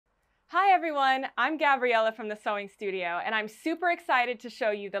Hi everyone, I'm Gabriela from the Sewing Studio, and I'm super excited to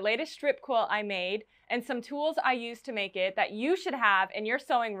show you the latest strip quilt I made and some tools I used to make it that you should have in your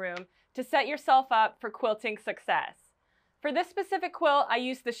sewing room to set yourself up for quilting success. For this specific quilt, I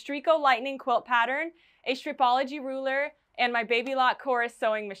used the Strico Lightning quilt pattern, a Stripology Ruler, and my BabyLock Chorus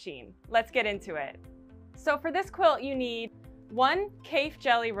sewing machine. Let's get into it. So for this quilt, you need 1 Kaffe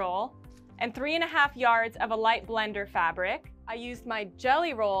jelly roll and 3.5 yards of a light blender fabric. I used my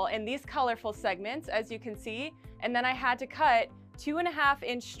jelly roll in these colorful segments, as you can see, and then I had to cut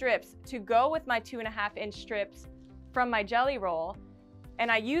 2.5-inch strips to go with my 2.5-inch strips from my jelly roll, and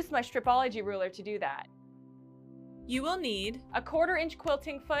I used my Stripology Ruler to do that. You will need a 1/4-inch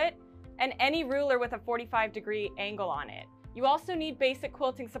quilting foot and any ruler with a 45-degree angle on it. You also need basic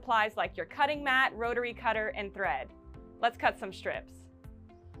quilting supplies like your cutting mat, rotary cutter, and thread. Let's cut some strips.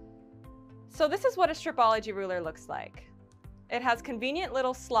 So this is what a Stripology Ruler looks like. It has convenient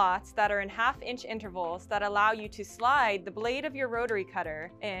little slots that are in 1/2-inch intervals that allow you to slide the blade of your rotary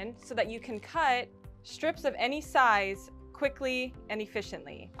cutter in so that you can cut strips of any size quickly and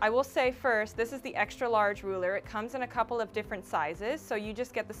efficiently. I will say first, this is the extra large ruler. It comes in a couple of different sizes, so you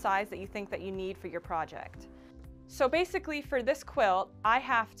just get the size that you think that you need for your project. So basically for this quilt, I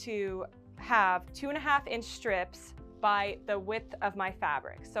have to have 2.5-inch strips by the width of my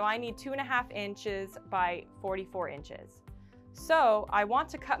fabric. So I need 2.5 inches by 44 inches. So I want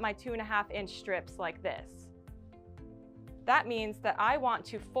to cut my 2.5-inch strips like this. That means that I want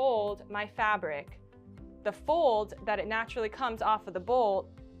to fold my fabric, the fold that it naturally comes off of the bolt,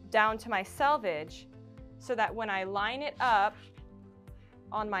 down to my selvage, so that when I line it up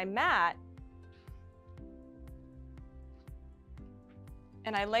on my mat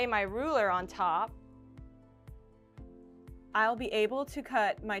and I lay my ruler on top, I'll be able to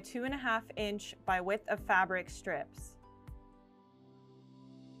cut my 2.5-inch by width of fabric strips.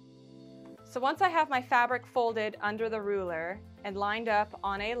 So once I have my fabric folded under the ruler and lined up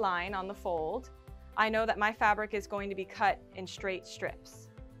on a line on the fold, I know that my fabric is going to be cut in straight strips.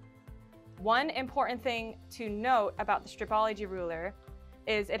 One important thing to note about the Stripology Ruler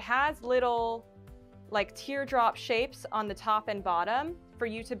is it has little like teardrop shapes on the top and bottom for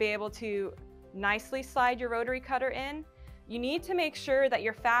you to be able to nicely slide your rotary cutter in. You need to make sure that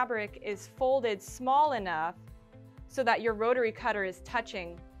your fabric is folded small enough so that your rotary cutter is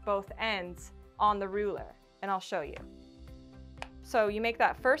touching both ends on the ruler, and I'll show you. So you make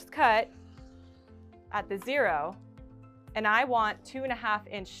that first cut at the 0, and I want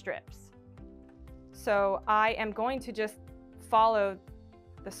 2.5-inch strips. So I am going to just follow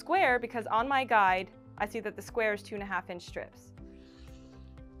the square because on my guide, I see that the square is 2.5-inch strips.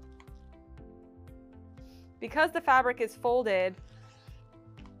 Because the fabric is folded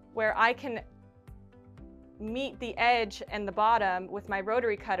where I can meet the edge and the bottom with my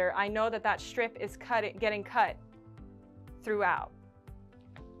rotary cutter, I know that that strip is getting cut throughout.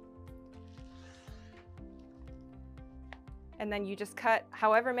 And then you just cut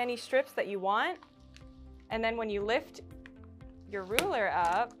however many strips that you want. And then when you lift your ruler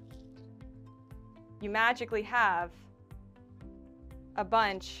up, you magically have a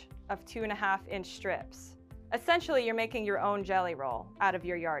bunch of 2.5-inch strips. Essentially, you're making your own jelly roll out of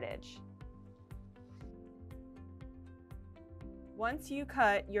your yardage. Once you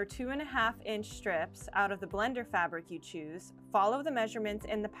cut your 2.5-inch strips out of the blender fabric you choose, follow the measurements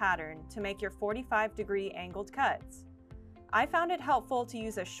in the pattern to make your 45-degree angled cuts. I found it helpful to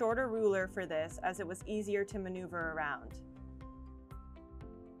use a shorter ruler for this as it was easier to maneuver around.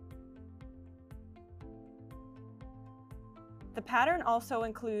 The pattern also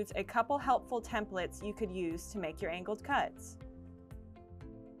includes a couple helpful templates you could use to make your angled cuts.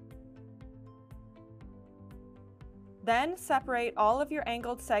 Then separate all of your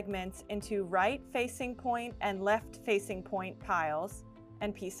angled segments into right facing point and left facing point piles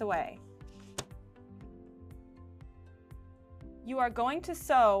and piece away. You are going to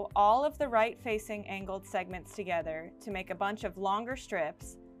sew all of the right facing angled segments together to make a bunch of longer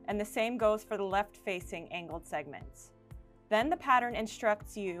strips, and the same goes for the left facing angled segments. Then the pattern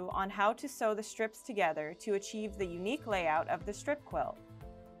instructs you on how to sew the strips together to achieve the unique layout of the strip quilt.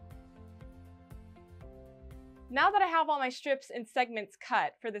 Now that I have all my strips and segments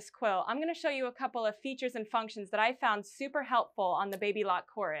cut for this quilt, I'm going to show you a couple of features and functions that I found super helpful on the BabyLock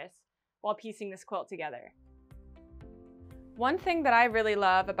Chorus while piecing this quilt together. One thing that I really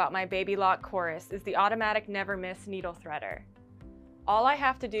love about my BabyLock Chorus is the automatic never miss needle threader. All I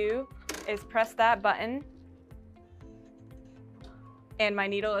have to do is press that button and my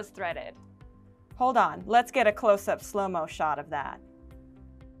needle is threaded. Hold on, let's get a close-up slow-mo shot of that.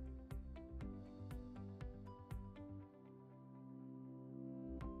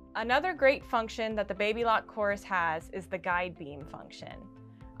 Another great function that the BabyLock Chorus has is the guide beam function.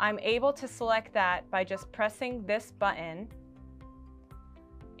 I'm able to select that by just pressing this button,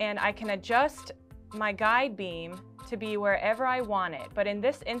 and I can adjust my guide beam to be wherever I want it. But in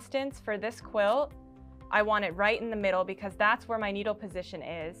this instance, for this quilt, I want it right in the middle because that's where my needle position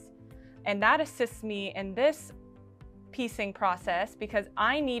is. And that assists me in this piecing process because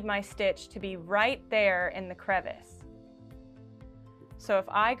I need my stitch to be right there in the crevice. So if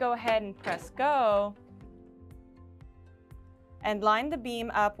I go ahead and press go and line the beam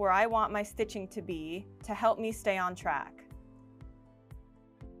up where I want my stitching to be to help me stay on track.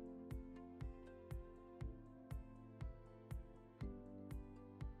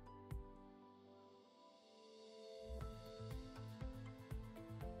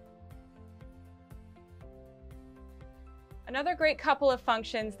 Another great couple of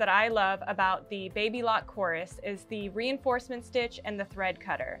functions that I love about the BabyLock Chorus is the reinforcement stitch and the thread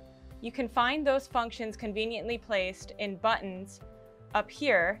cutter. You can find those functions conveniently placed in buttons up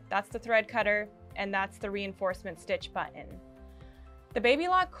here. That's the thread cutter and that's the reinforcement stitch button. The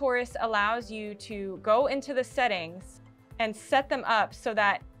BabyLock Chorus allows you to go into the settings and set them up so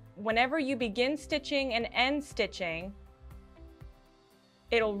that whenever you begin stitching and end stitching,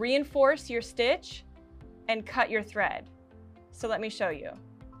 it'll reinforce your stitch and cut your thread. So let me show you.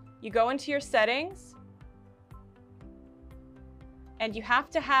 You go into your settings and you have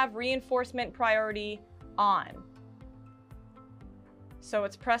to have reinforcement priority on. So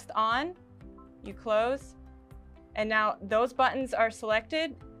it's pressed on, you close, and now those buttons are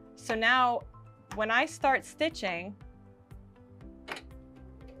selected. So now when I start stitching,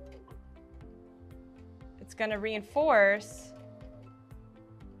 it's going to reinforce.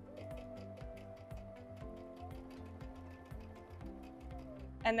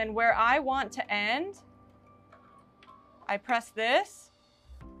 And then where I want to end, I press this,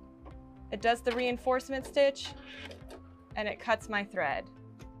 it does the reinforcement stitch, and it cuts my thread.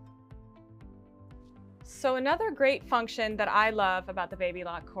 So another great function that I love about the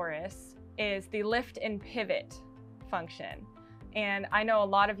BabyLock Chorus is the lift and pivot function. And I know a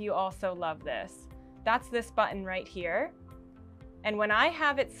lot of you also love this. That's this button right here. And when I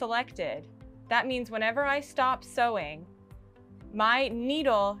have it selected, that means whenever I stop sewing, my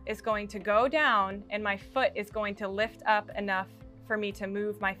needle is going to go down and my foot is going to lift up enough for me to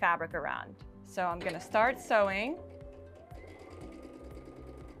move my fabric around. So I'm going to start sewing.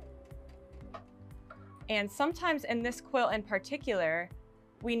 And sometimes in this quilt in particular,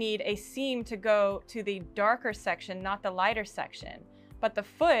 we need a seam to go to the darker section, not the lighter section. But the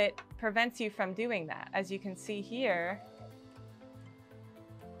foot prevents you from doing that. As you can see here,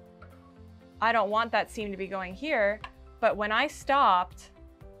 I don't want that seam to be going here. But when I stopped,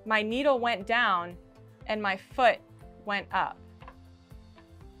 my needle went down and my foot went up.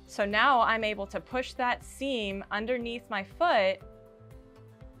 So now I'm able to push that seam underneath my foot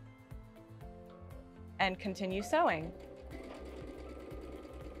and continue sewing.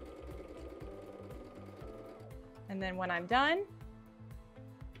 And then when I'm done,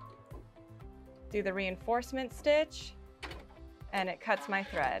 do the reinforcement stitch and it cuts my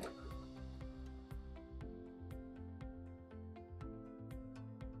thread.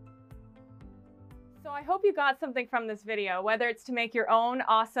 So I hope you got something from this video, whether it's to make your own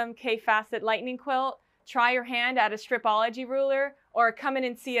awesome Kaffe Fasset lightning quilt, try your hand at a Stripology Ruler, or come in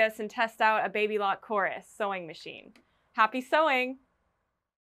and see us and test out a BabyLock Chorus sewing machine. Happy sewing!